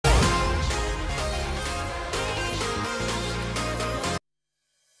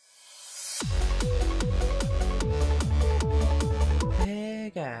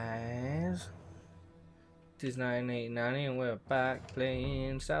guys, it is 9:89 and we're back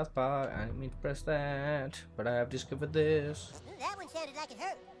playing South Park. I didn't mean to press that, but I have discovered this. That one sounded like it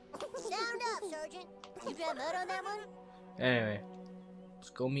hurt. Sound up, Sergeant. You got mud on that one? Anyway, let's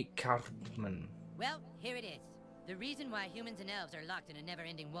go meet Cartman. Well, here it is. The reason why humans and elves are locked in a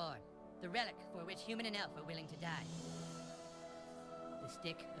never-ending war. The relic for which human and elf are willing to die. The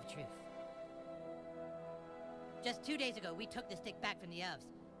Stick of Truth. Just 2 days ago, we took the stick back from the elves.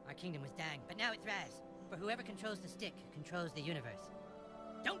 Our kingdom was dying, but now it thrives. For whoever controls the stick controls the universe.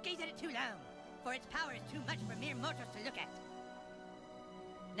 Don't gaze at it too long, for its power is too much for mere mortals to look at.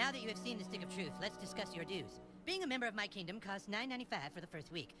 Now that you have seen the Stick of Truth, let's discuss your dues. Being a member of my kingdom costs $9.95 for the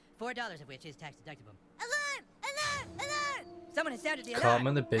first week, $4 of which is tax deductible. Alarm! Alarm! Alarm! Someone has sounded the alarm.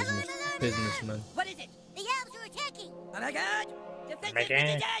 Cartman the businessman. What is it? The elves are attacking! Oh my god! Defensive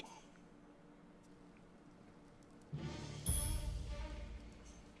my God.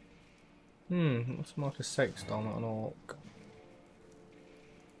 position! Looks more like a sex doll, not an orc.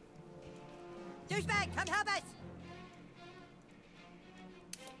 Douchebag, come help us!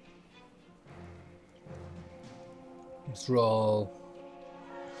 Let's roll.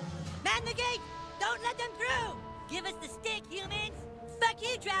 Man the gate! Don't let them through! Give us the stick, humans! Fuck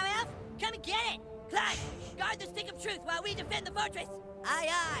you, Drow Elf! Come and get it! Clyde, guard the Stick of Truth while we defend the fortress! Aye,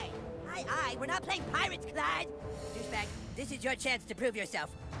 aye! Aye, aye! We're not playing pirates, Clyde! Douchebag, this is your chance to prove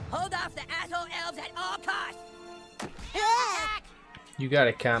yourself. Hold off the asshole elves at all costs! Attack! You got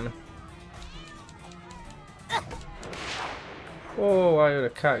it, Cartman. Oh, why did a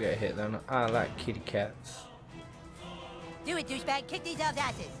cat get hit then? I like kitty cats. Do it, douchebag! Kick these elves'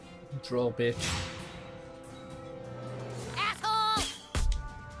 asses! Draw, bitch. Asshole!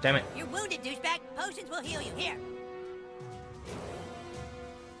 Damn it. You're wounded, douchebag! Potions will heal you. Here!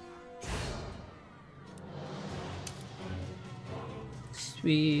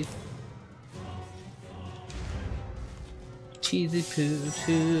 Sweet. Cheesy poo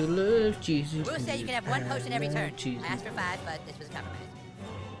to love cheesy We'll say you can have one potion every turn. Cheesy. I asked for 5, but this was a compromise.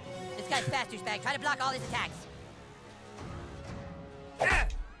 This guy's fast, douchebag. Try to block all his attacks.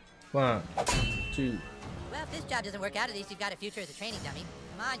 1, 2. Well, if this job doesn't work out, at least you've got a future as a training dummy.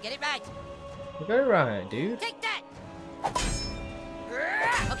 Come on, get it right. You got it right, dude. Take that!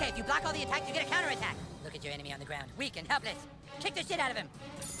 Okay, if you block all the attacks, you get a counterattack. Look at your enemy on the ground. Weak and helpless. Kick the shit out of him.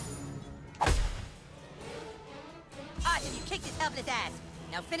 Awesome, you kicked his helpless ass.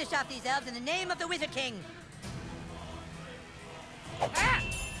 Now finish off these elves in the name of the Wizard King.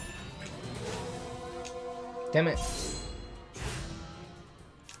 Damn it.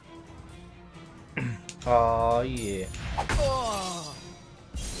 Oh yeah. Oh.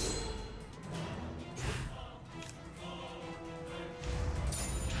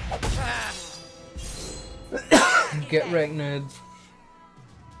 Get wrecked, nerds.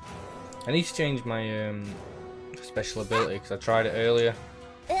 I need to change my special ability because I tried it earlier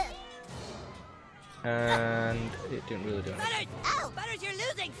and it didn't really do anything. Butters! Ow! Butters, you're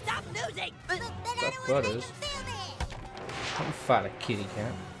losing! Stop losing! But I don't want to make Butters. him feel bad. Don't fight a kitty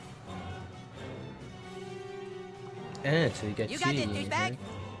cat. Until you get You got this, cheated, douchebag!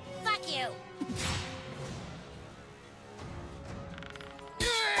 Fuck you!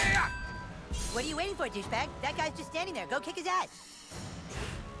 What are you waiting for, douchebag? That guy's just standing there. Go kick his ass.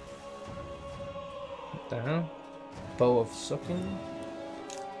 What the hell? Bow of sucking?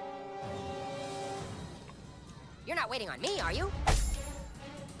 You're not waiting on me, are you?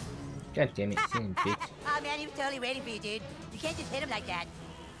 God damn it, silly bitch. Oh man, he was totally waiting for you, dude. You can't just hit him like that.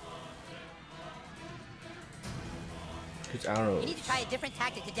 His arrows. You need to try a different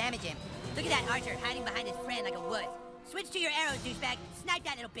tactic to damage him. Look at that archer hiding behind his friend like a wuss. Switch to your arrows, douchebag. Snipe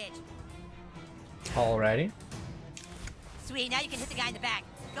that little bitch. Alrighty. Sweet, now you can hit the guy in the back.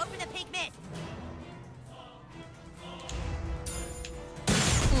 Go for the pink mist.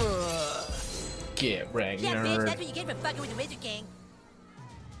 Get wrecked, Yeah, bitch, that's nerd. what you get for fucking with the Wizard King.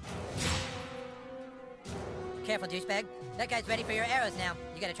 Careful, douchebag. That guy's ready for your arrows now.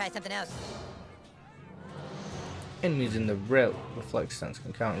 You gotta try something else. Enemies in the route reflex stance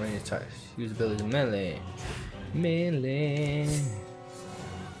can counter range attacks. Use ability melee. Melee.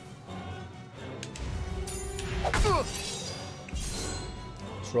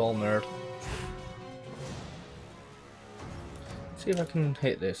 Let's roll, nerd. See if I can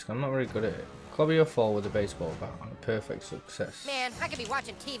hit this. I'm not very good at it. Clubby or fall with a baseball bat on a perfect success. Man, I could be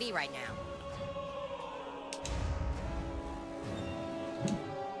watching TV right now.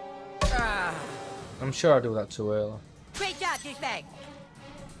 I'm sure I do that too early. Great job, douchebag.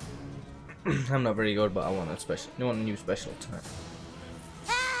 I'm not very good, but I want a special. I want a new special attack.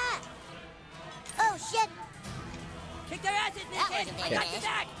 Ah! Oh shit! Kick their asses, That bitches! wasn't there, I got Ash. your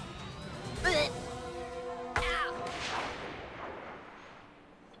back! Ow.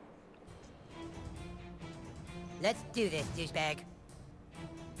 Let's do this, douchebag.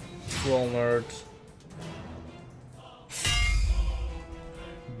 Roll nerds.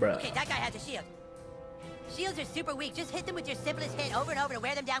 Bruh. Okay, that guy has a shield. Shields are super weak. Just hit them with your simplest hit over and over to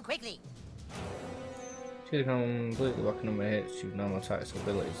wear them down quickly. Shield can completely lock a number of hits. Use normal attacks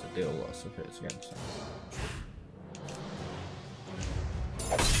abilities to deal lots of hits against them.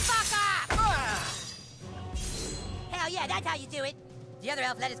 Fuck off! Hell yeah, that's how you do it. The other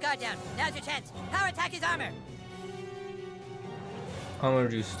elf let his guard down. Now's your chance. Power attack his armor. Armor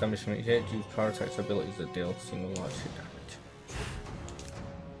reduces damage from each hit. Use power attacks abilities that deal single large hit damage.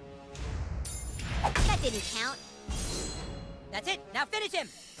 That didn't count. That's it. Now finish him.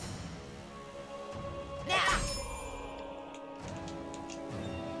 Now.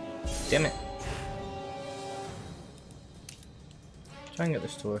 Damn it. Try and get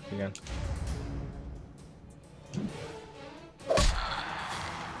this to work again.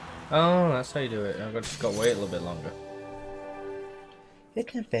 Oh, that's how you do it. I've just got to wait a little bit longer.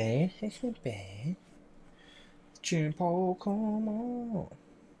 It's not bad. It's not bad. Jimbo, come on.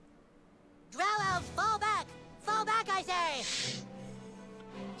 Drow elves, fall back! Fall back, I say!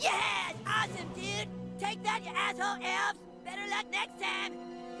 Yes! Awesome, dude! Take that, you asshole elves! Better luck next time!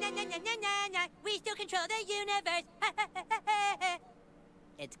 Na na na na na na! We still control the universe!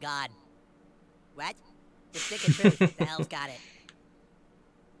 It's gone. What? The stick of truth. The elves got it.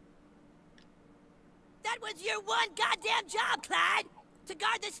 That was your one goddamn job, Clyde! To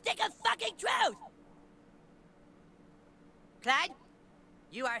guard the stick of fucking truth! Clyde,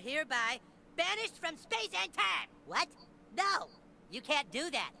 you are hereby banished from space and time! What? No! You can't do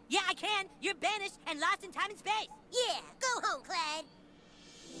that. Yeah, I can! You're banished and lost in time and space! Yeah, go home, Clyde.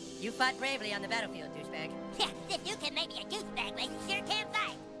 You fought bravely on the battlefield, douchebag. Yeah, if you can make me a douchebag, like you sure can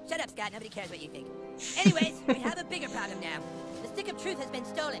fight. Shut up, Scott. Nobody cares what you think. Anyways, we have a bigger problem now. The Stick of Truth has been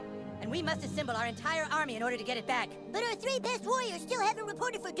stolen, and we must assemble our entire army in order to get it back. But our 3 best warriors still haven't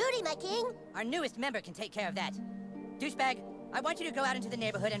reported for duty, my king. Our newest member can take care of that. Douchebag, I want you to go out into the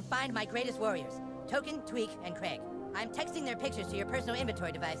neighborhood and find my greatest warriors, Token, Tweak, and Craig. I'm texting their pictures to your personal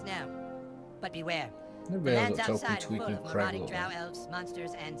inventory device now. But beware. The lands outside are full of marauding drow elves,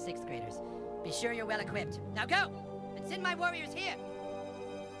 monsters, and 6th graders. Be sure you're well equipped. Now go! And send my warriors here!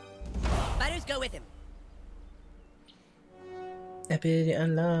 Fighters, go with him. Ability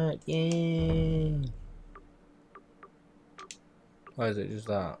unlocked, yeah. Why is it just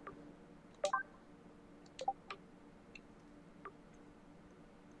that?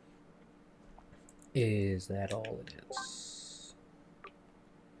 Is that all it is?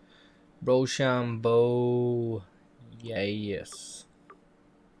 Rochambeau, yes.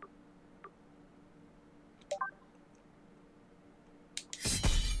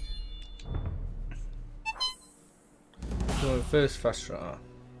 So first fast draw.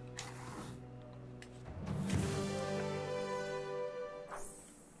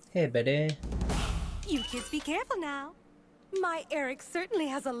 Hey, buddy. You kids be careful now. My Eric certainly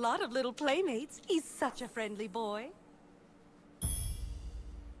has a lot of little playmates. He's such a friendly boy.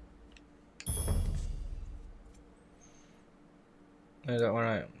 Is that where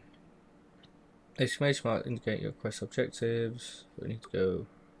I am? Exclamation mark indicate your quest objectives. We need to go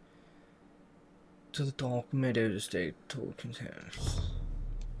to the Dark Meadows Estate Tolkien's house.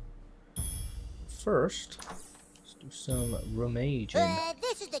 First, let's do some rummaging.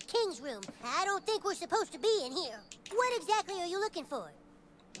 This is the king's room. I don't think we're supposed to be in here. What exactly are you looking for?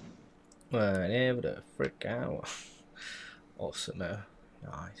 Whatever the frick out. Awesome,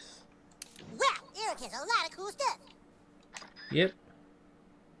 nice. Wow, Eric has a lot of cool stuff. Yep.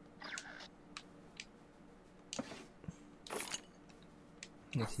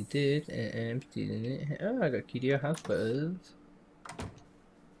 Yes, he did. Emptied it. Oh, I got Kidio house butters.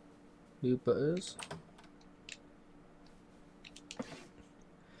 Blue butters.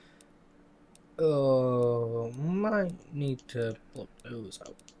 Oh, might need to block those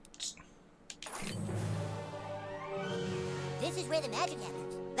out. This is where the magic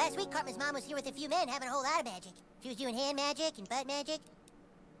happens. Last week, Cartman's mom was here with a few men having a whole lot of magic. She was doing hand magic and butt magic.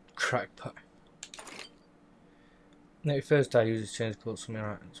 Crackpot. No, first I use change clothes from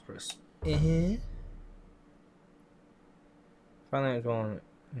your items, press. Find out one.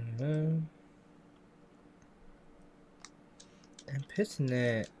 I'm putting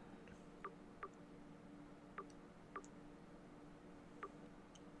it.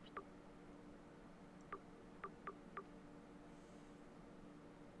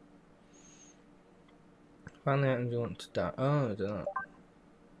 Find the items you want to die. Oh, I don't know.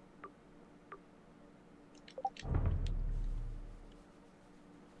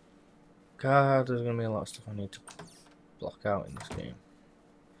 God, there's gonna be a lot of stuff I need to block out in this game.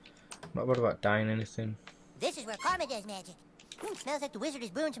 I'm not worried about dying anything. This is where Karma does magic. Smells like the wizard is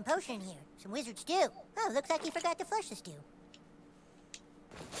brewing some potion in here. Some wizard stew. Oh, looks like he forgot to flush the stew.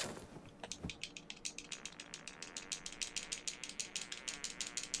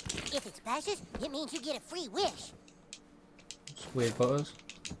 If it splashes, it means you get a free wish. It's weird butters.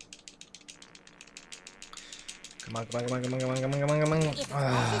 Come on, come on, come on, come on, come on, come on, come on, come on. If it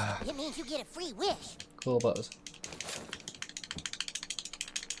splashes, it means you get a free wish. Cool butters.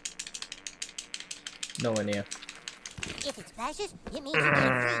 Nowhere near. If it splashes, it means you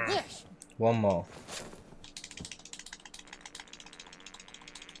get a free wish. One more.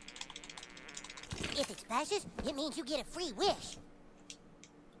 If it splashes, it means you get a free wish.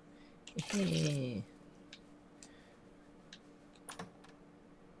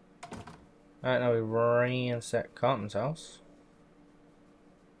 Alright, now we ransack Cartman's house.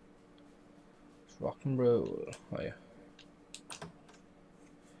 Let's rock and roll. Oh yeah.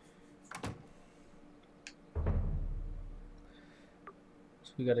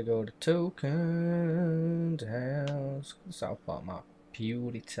 So we gotta go to Token's house. South Park map.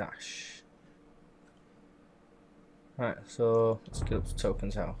 Beauty Tash. Alright, so let's get up to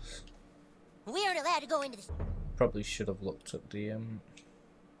Token's house. We aren't allowed to go into the Probably should have looked at the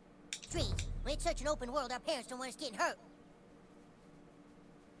streets. When it's such an open world, our parents don't want us getting hurt.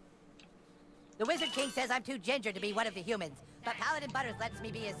 The Wizard King says I'm too ginger to be one of the humans, but Paladin Butters lets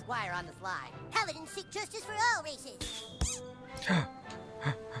me be his squire on the sly. Paladins seek justice for all races.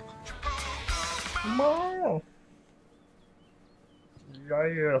 More.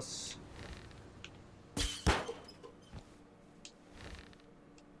 Yes.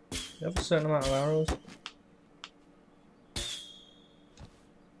 You have a certain amount of arrows.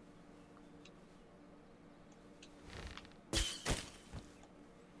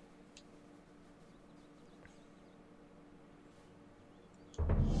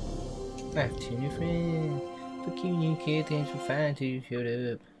 I have two new friends. Fuck you, new kid. Thanks for fine to shut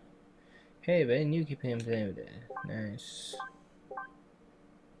up. Hey, Ben, you keep him playing with it. Nice.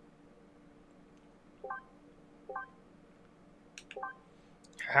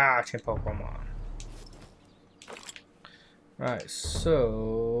 Ah, Team Pokemon. Right,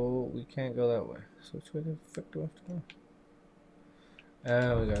 so we can't go that way. So which way the frick do we have to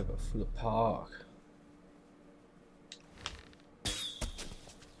go? We gotta go through the park.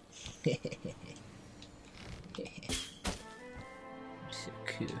 So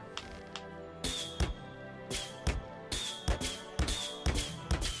cool.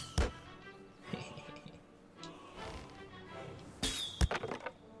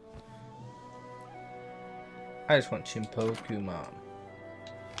 I just want Chimpoku, Mom.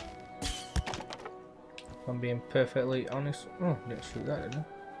 If I'm being perfectly honest. Oh, I didn't shoot that, did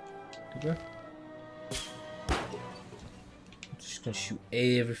I? Did I? I'm just gonna shoot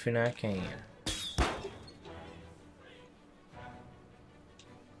everything I can.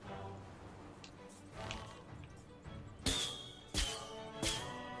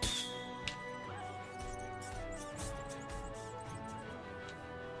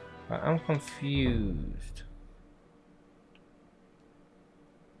 I'm confused.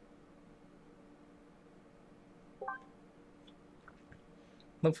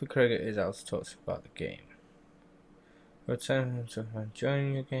 Look for Krieger is out to talk to you about the game. Return to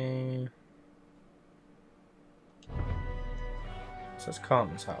join your game. So it's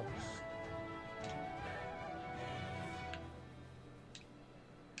Cartman's house.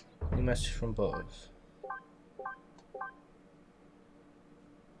 New message from Buzz.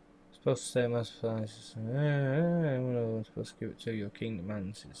 Supposed to say my supplies. I'm supposed to give it to your king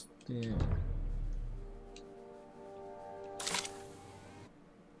demands. Yeah.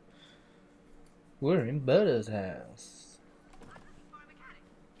 We're in Butters' house.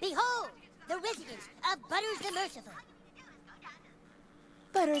 Behold, the residence of Butters the Merciful.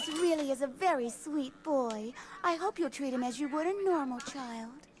 Butters really is a very sweet boy. I hope you'll treat him as you would a normal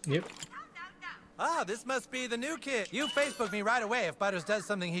child. Yep. Ah, this must be the new kid. You Facebook me right away if Butters does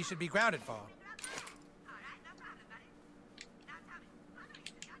something he should be grounded for.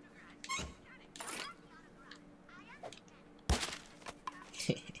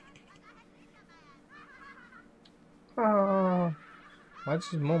 Oh, why does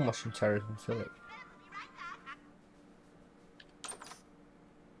his mom washing terrors in Philip?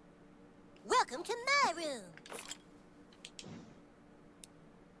 Welcome to my room.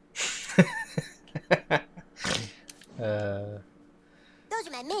 Those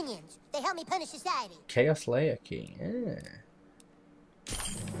are my minions. They help me punish society. Chaos Layer King. Yeah.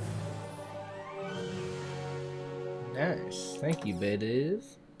 Nice. Thank you,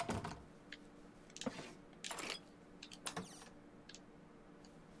 Butters.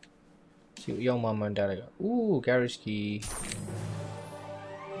 See what your mama and dad got. Ooh, garage key.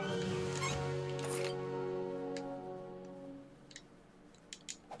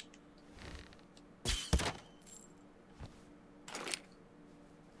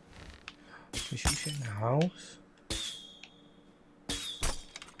 Is she shit in the house?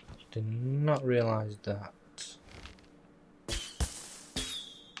 Did not realise that.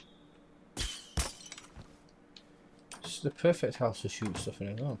 This is the perfect house to shoot stuff in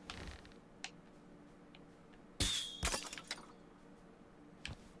as well.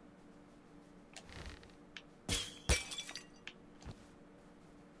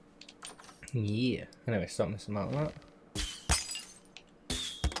 Yeah. Anyway, stop messing about that.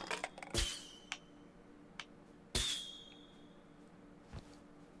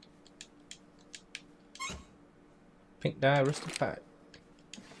 Pink dye, rusted pipe.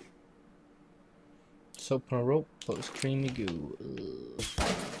 Soap on a rope, but it's creamy goo. Ugh.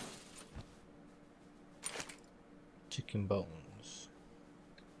 Chicken bones.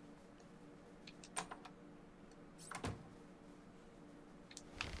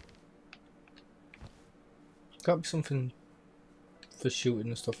 Gotta be something for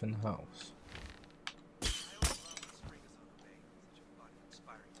shooting the stuff in the house.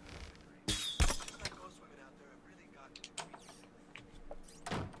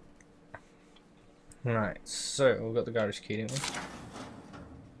 Right, so we've got the garage key, didn't we?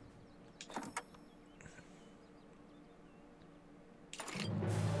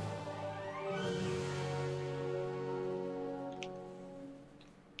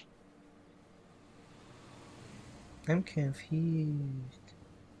 I'm confused.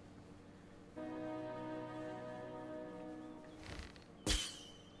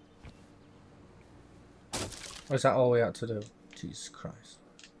 Or is that all we had to do? Jesus Christ.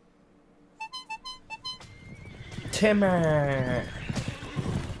 Timmer!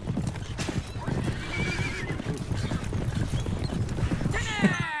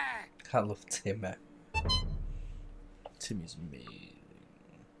 I love Timmer. Timmy's amazing.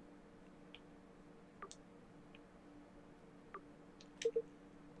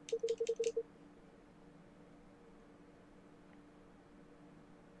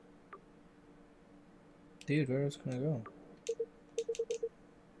 Dude, where else can I go?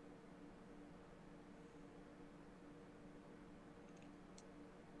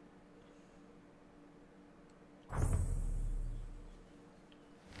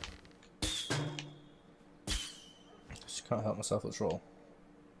 Just can't help myself, let's roll.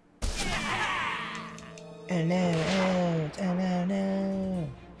 Oh no.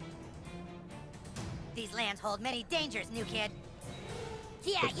 These lands hold many dangers, new kid.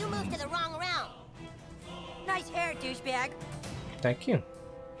 Yeah, you moved to the wrong realm. Nice hair, douchebag. Thank you.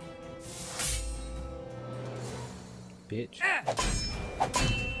 Bitch.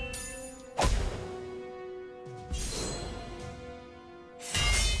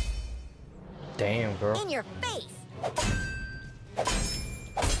 Damn, girl. In your face.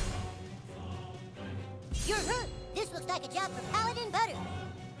 You're hurt. This looks like a job for Paladin Butter.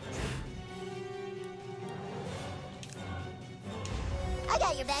 I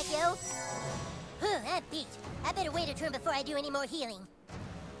got your back, yo. I'm beat. I better wait a turn before I do any more healing.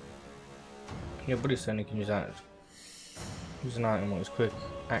 Your buddy said he can use that. Use an item when it's quick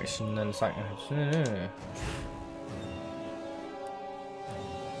action, then it's like.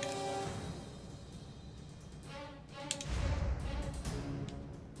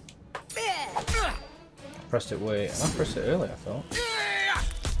 Pressed it way. I pressed it earlier, I thought.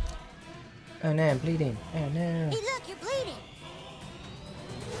 Oh no, I'm bleeding. Oh no. Hey, look, you're bleeding.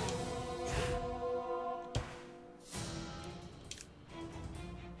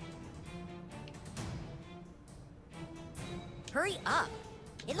 Hurry up.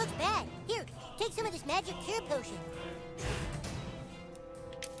 It looks bad. Here, take some of this magic cure potion.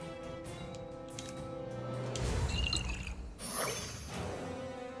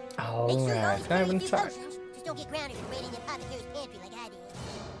 Make sure you Alright, always can I carry have a an few attack? potions. Just don't get grounded for raiding the apothecary's pantry like I did.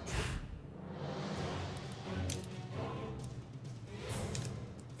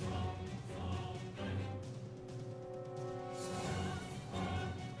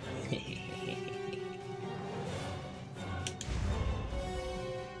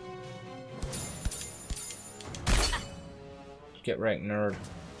 Get right, nerd.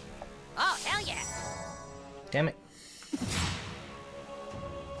 Oh, hell yeah. Damn it.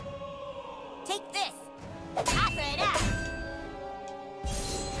 Take this. Offer it up.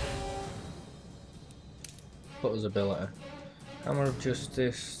 Butler's ability. Hammer of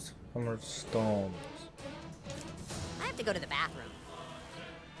Justice, Hammer of Storms. I have to go to the bathroom.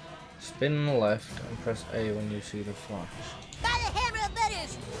 Spin on the left and press A when you see the flash. By the hammer of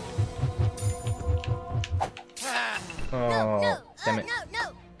butters. Oh, damn it.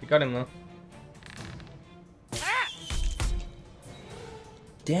 No. They got him though.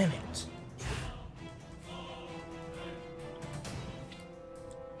 Damn it.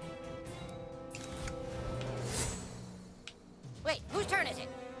 Wait, whose turn is it?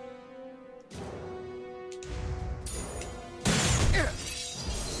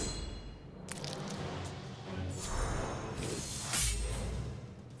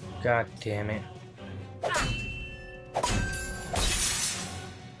 God damn it.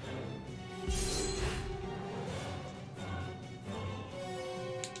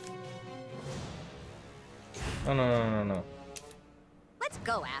 Oh no. Let's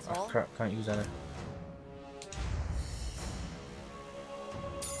go, Oh asshole. crap, can't use that.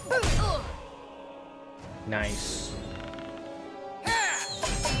 Nice.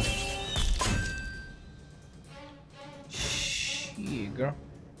 Shit, girl.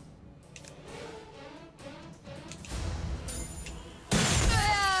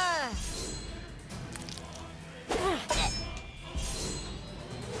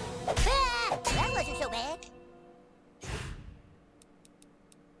 That wasn't so bad.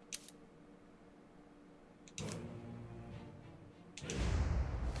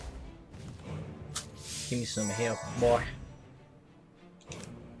 Give me some health, boy.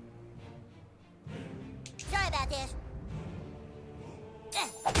 Sorry about this.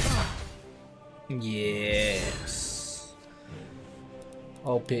 Yes.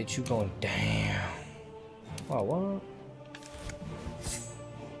 Oh, bitch, you going down. Oh, what?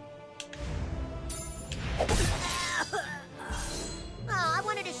 Oh, I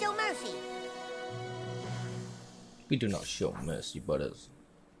wanted to show mercy. We do not show mercy, brothers.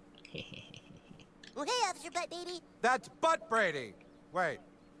 Well, hey, Officer Butt Baby. That's Butt Brady. Wait.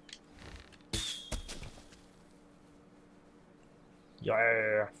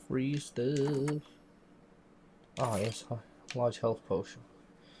 Yeah, free stuff. Oh, yes, large health potion.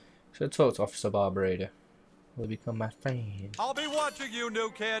 Should talk to Officer Barbrady. Will become my friend. I'll be watching you, new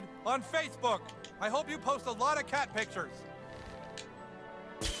kid, on Facebook. I hope you post a lot of cat pictures.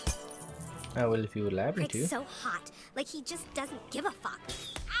 Oh, well, if you would like me to. It's so hot. Like he just doesn't give a fuck.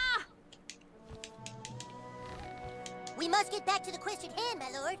 Ah! We must get back to the quest at hand,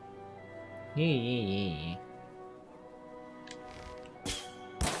 my lord. Yeah.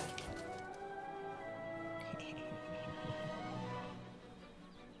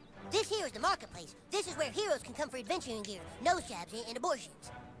 This here is the marketplace. This is where heroes can come for adventuring gear, nose jobs, and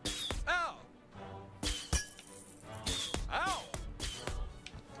abortions. Ow! Ow!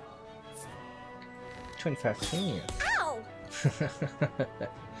 25 cents. Ow!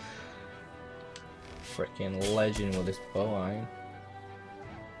 Freaking legend with this bow iron.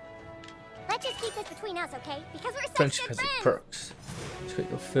 Let's just keep this between us, okay? Because we're such Friendship good has its friends. perks. Let's get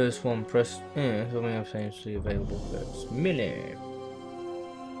your first one. Press something I've potentially available first. Millie.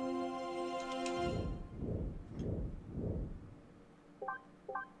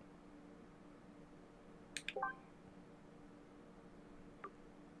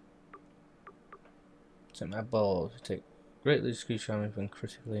 Set my balls to take greatly decreased damage when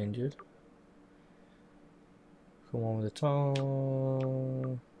critically injured. Come on with the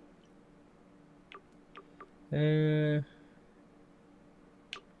tongue.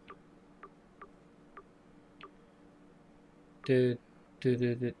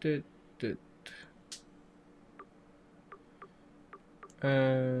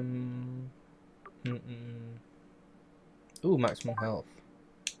 Ooh, maximum health.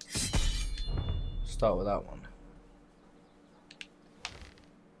 Start with that one.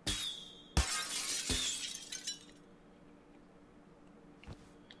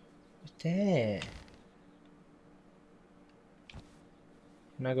 What's that?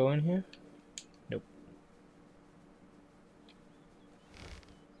 Can I go in here? Nope.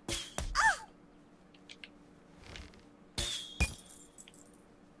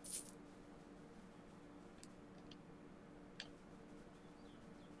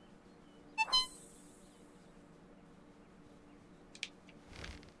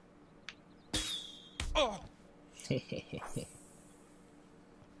 Oh!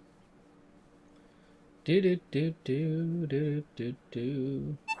 Do.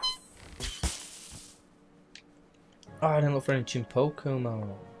 Oh, I didn't look for any Chimpoko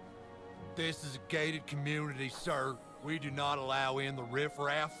mode. This is a gated community, sir. We do not allow in the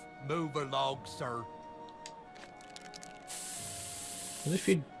riffraff. Move along, sir. What if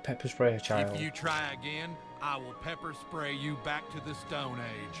you pepper spray a child? If you try again, I will pepper spray you back to the Stone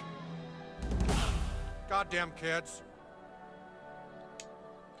Age. Goddamn kids.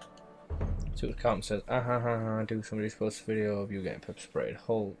 So the comment says, do somebody's post a video of you getting pepper sprayed.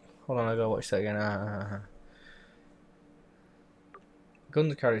 Hold on, I gotta watch that again. gun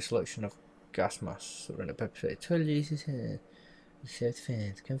to carry selection of gas masks that run a pepper spray. Totally uses here. South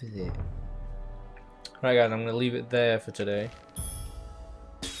fans, come visit. Right guys, I'm going to leave it there for today.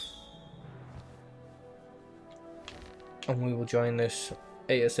 And we will join this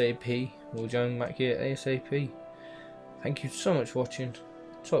ASAP. We'll join Matt here ASAP. Thank you so much for watching.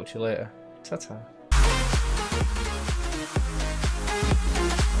 Talk to you later. Ta-ta.